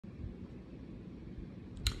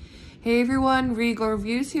Hey everyone, Regal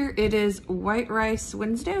Reviews here. It is White Rice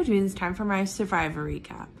Wednesday, which means it's time for my Survivor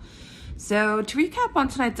recap. So to recap on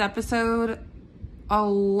tonight's episode, a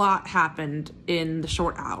lot happened in the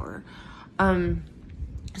short hour.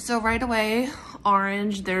 So right away,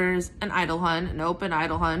 Orange, there's an idol hunt, an open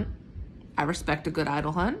idol hunt. I respect a good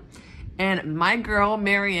idol hunt. And my girl,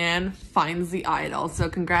 Marianne, finds the idol. So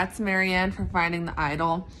congrats, Marianne, for finding the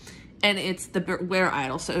idol. And it's the Beware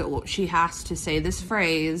idol, so she has to say this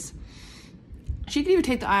phrase. She can either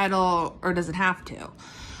take the idol or doesn't have to,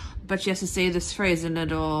 but she has to say this phrase and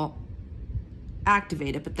it'll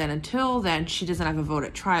activate it. But then until then, she doesn't have a vote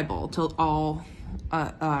at tribal till all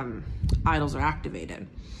idols are activated.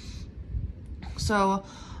 So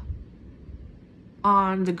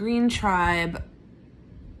on the green tribe,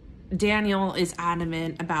 Daniel is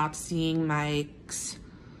adamant about seeing Mike's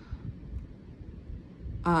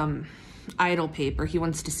idol paper. He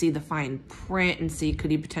wants to see the fine print and see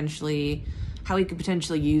how he could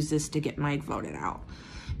potentially use this to get Mike voted out.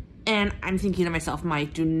 And I'm thinking to myself,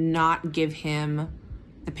 Mike, do not give him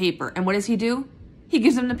the paper. And what does he do? He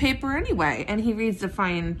gives him the paper anyway, and he reads the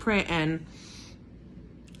fine print, and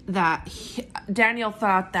Daniel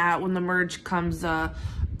thought that when the merge comes,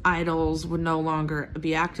 idols would no longer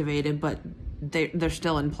be activated, but they're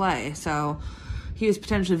still in play. So he was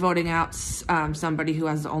potentially voting out somebody who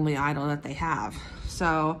has the only idol that they have.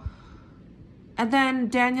 So, and then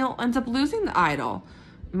Daniel ends up losing the idol.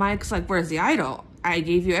 Mike's like, where's the idol? I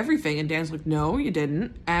gave you everything. And Daniel's like, no, you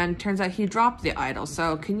didn't. And turns out he dropped the idol.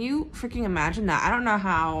 So can you freaking imagine that? I don't know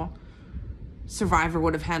how Survivor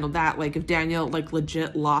would have handled that. Like if Daniel like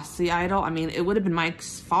legit lost the idol. I mean, it would have been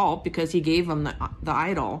Mike's fault because he gave him the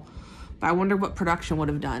idol. But I wonder what production would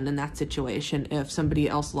have done in that situation if somebody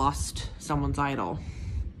else lost someone's idol.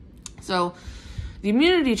 So the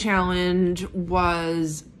immunity challenge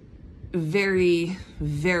was very,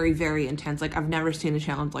 very, very intense. Like I've never seen a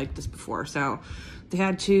challenge like this before. So they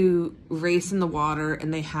had to race in the water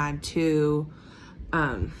and they had to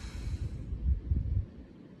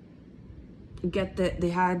get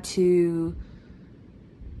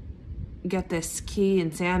this key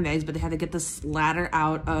and sandbags, but they had to get this ladder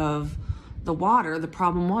out of the water. The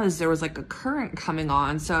problem was there was like a current coming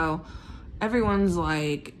on, so everyone's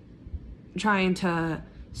like trying to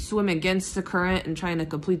swim against the current and trying to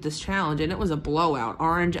complete this challenge, and it was a blowout.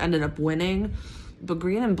 Orange ended up winning, but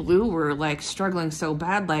green and blue were like struggling so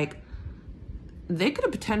bad, like they could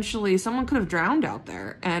have someone could have drowned out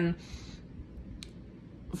there. And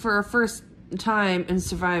for a first time in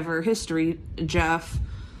Survivor history, Jeff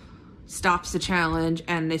stops the challenge,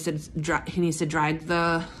 and he needs to drag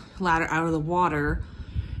the ladder out of the water,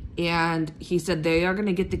 and he said they are going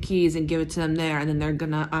to get the keys and give it to them there, and then they're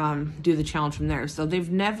gonna do the challenge from there. So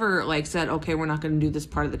they've never like said, okay, we're not going to do this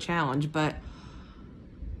part of the challenge, but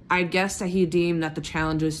I guess that he deemed that the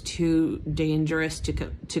challenge was too dangerous to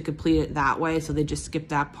complete it that way, so they just skipped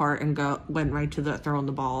that part and went right to the throwing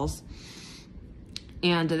the balls.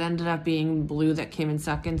 And it ended up being blue that came in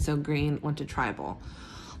second, so green went to tribal.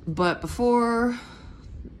 But before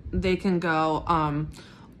they can go,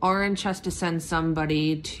 Orange has to send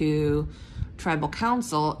somebody to tribal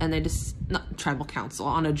council, and not tribal council,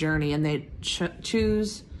 on a journey, and they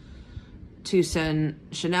choose to send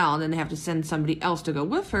Chanel, and then they have to send somebody else to go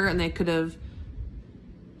with her, and they could have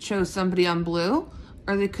chose somebody on blue,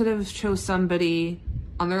 or they could have chose somebody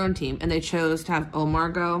on their own team, and they chose to have Omar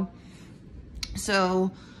go.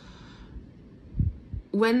 So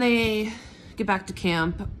when they get back to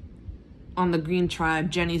camp on the green tribe,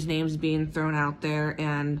 Jenny's name's being thrown out there,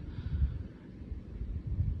 and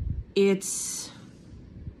it's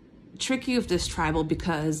tricky with this tribal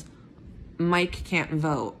because Mike can't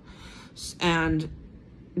vote. And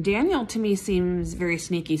Daniel, to me, seems very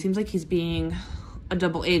sneaky. Seems like he's being a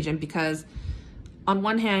double agent, because on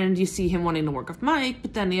one hand, you see him wanting to work with Mike,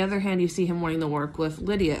 but then the other hand, you see him wanting to work with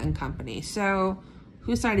Lydia and company. So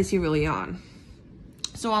whose side is he really on?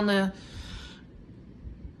 So on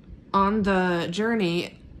the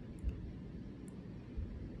journey,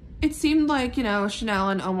 it seemed like, Chanel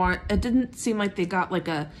and Omar, it didn't seem like they got like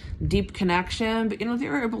a deep connection, but they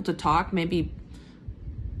were able to talk, maybe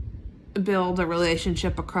build a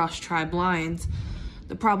relationship across tribe lines.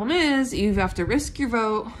 The problem is you have to risk your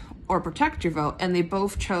vote or protect your vote, and they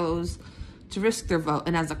both chose to risk their vote,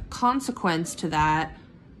 and as a consequence to that,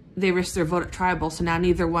 they risked their vote at tribal, so now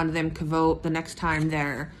neither one of them could vote the next time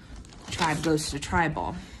their tribe goes to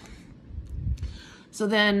tribal. So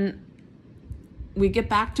then we get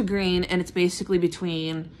back to green, and it's basically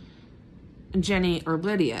between Jenny or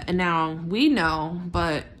Lydia, and now we know,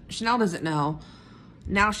 but Chanel doesn't know.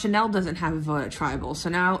 Now Chanel doesn't have a vote at tribal, so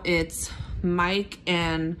now it's Mike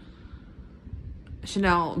and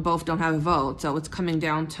Chanel both don't have a vote, so it's coming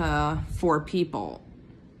down to 4 people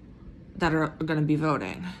that are going to be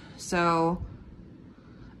voting. So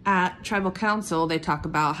at Tribal Council, they talk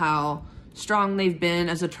about how strong they've been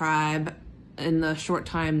as a tribe in the short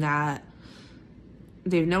time that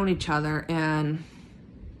they've known each other, and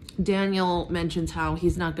Daniel mentions how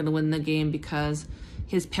he's not going to win the game because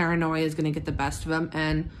his paranoia is going to get the best of him,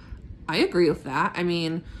 and I agree with that. I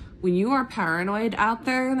mean, when you are paranoid out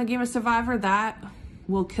there in the game of Survivor, that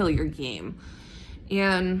will kill your game.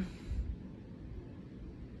 And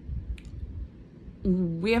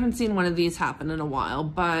we haven't seen one of these happen in a while,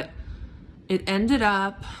 but it ended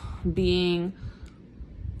up being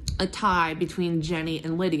a tie between Jenny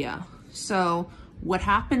and Lydia. So what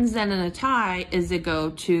happens then in a tie is they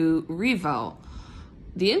go to revote.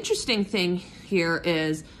 The interesting thing here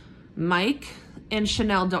is Mike and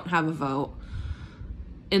Chanel don't have a vote.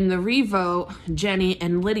 In the revote, Jenny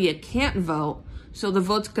and Lydia can't vote, so the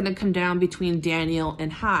vote's going to come down between Daniel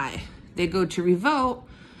and Hai. They go to revote,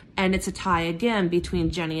 and it's a tie again between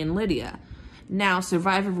Jenny and Lydia. Now,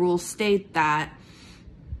 Survivor rules state that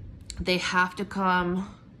they have to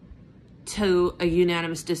come to a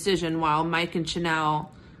unanimous decision. While Mike and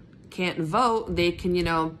Chanel can't vote, they can, you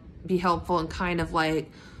know, be helpful and kind of like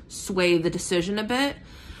sway the decision a bit.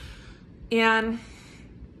 And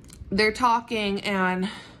they're talking, and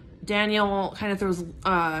Daniel kind of throws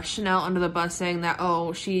Chanel under the bus, saying that,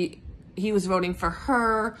 oh, he was voting for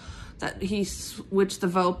her, that he switched the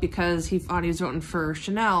vote because he thought he was voting for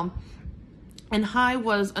Chanel. And Hai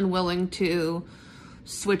was unwilling to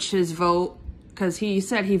switch his vote because he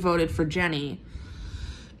said he voted for Jenny.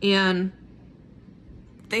 And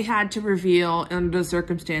they had to reveal under the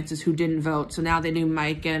circumstances who didn't vote. So now they knew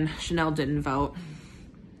Mike and Chanel didn't vote.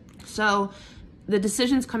 So the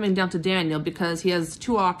decision's coming down to Daniel because he has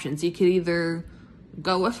 2 options. He could either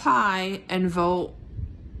go with Hai and vote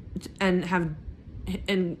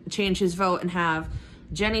and change his vote and have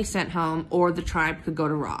Jenny sent home, or the tribe could go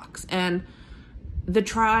to rocks. And the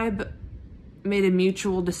tribe made a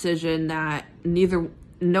mutual decision that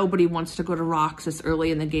nobody wants to go to rocks this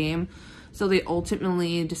early in the game. So they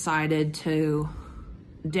ultimately decided to,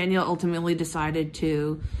 Daniel ultimately decided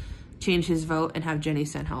to change his vote and have Jenny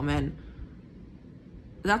sent home. And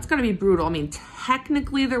that's gonna be brutal. I mean,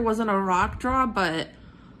 technically there wasn't a rock draw, but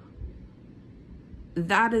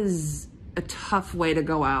that is a tough way to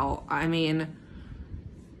go out. I mean,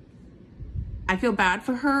 I feel bad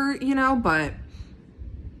for her, you know, but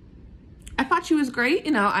I thought she was great.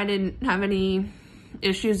 You know, I didn't have any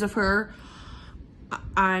issues of her.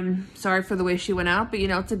 I'm sorry for the way she went out, but you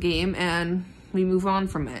know, it's a game and we move on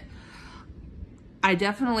from it. I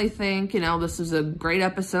definitely think, you know, this is a great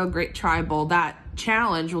episode, great tribal. That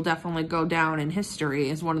challenge will definitely go down in history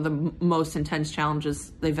as one of the most intense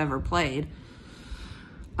challenges they've ever played.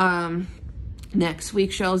 Next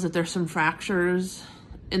week shows that there's some fractures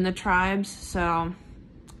in the tribes. So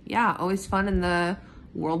yeah, always fun in the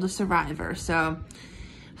world of Survivor. So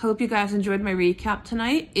hope you guys enjoyed my recap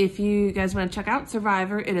tonight. If you guys want to check out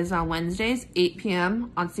Survivor, it is on Wednesdays, 8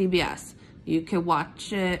 p.m. on CBS. You can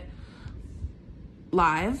watch it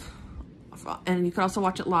live, and you can also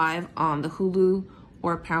watch it live on the Hulu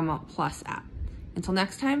or Paramount Plus app. Until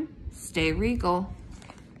next time, stay regal.